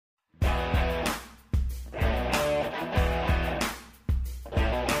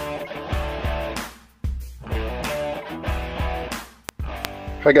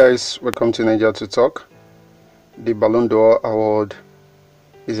Hi guys, welcome to Nigeria to Talk. The Ballon d'Or award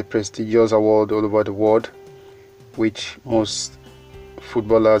is a prestigious award all over the world, which most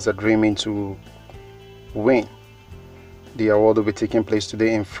footballers are dreaming to win. The award will be taking place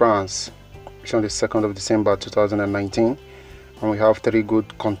today in France, on the 2nd of December 2019, and we have three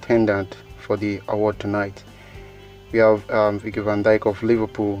good contenders for the award tonight. We have Virgil van Dijk of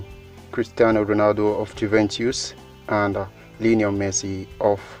Liverpool, Cristano Ronaldo of Juventus, and Lionel Messi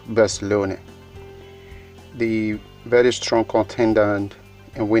of Barcelona. The very strong contender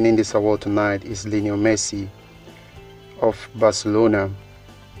in winning this award tonight is Lionel Messi of Barcelona.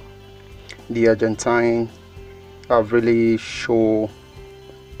 The Argentine have really shown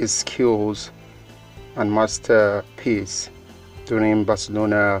his skills and masterpiece during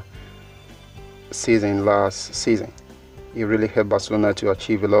Barcelona season last season. He really helped Barcelona to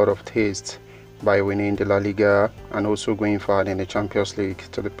achieve a lot of tastes by winning the La Liga and also going far in the Champions League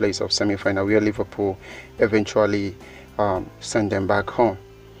to the place of semi-final, where Liverpool eventually sent them back home.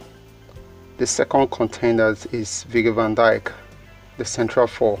 The second contender is Virgil van Dijk, the central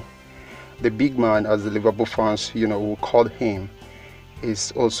four. The big man, as the Liverpool fans will call him,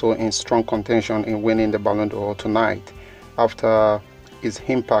 is also in strong contention in winning the Ballon d'Or tonight after his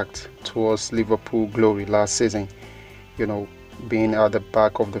impact towards Liverpool glory last season. Being at the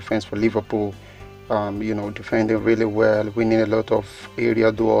back of the fence for Liverpool, defending really well, winning a lot of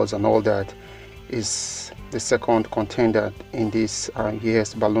area duels and all that, is the second contender in this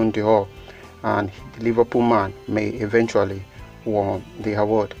year's Ballon d'Or, and the Liverpool man may eventually win the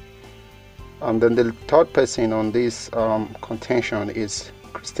award. And then the third person on this contention is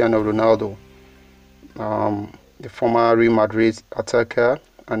Cristiano Ronaldo, the former Real Madrid attacker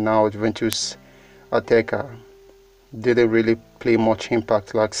and now Juventus attacker. Didn't really play much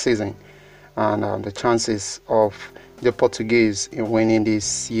impact last season, and the chances of the Portuguese in winning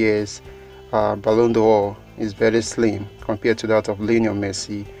this year's Ballon d'Or is very slim compared to that of Lionel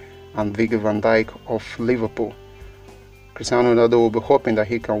Messi and Virgil van Dijk of Liverpool. Cristiano Ronaldo will be hoping that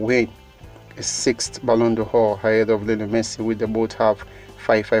he can win his 6th Ballon d'Or ahead of Lionel Messi, with they both have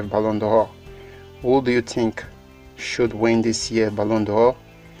 5 Ballon d'Or. Who do you think should win this year Ballon d'Or?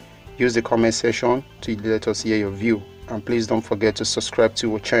 Use the comment section to let us hear your view, and please don't forget to subscribe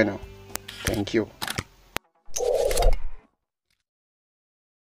to our channel. Thank you.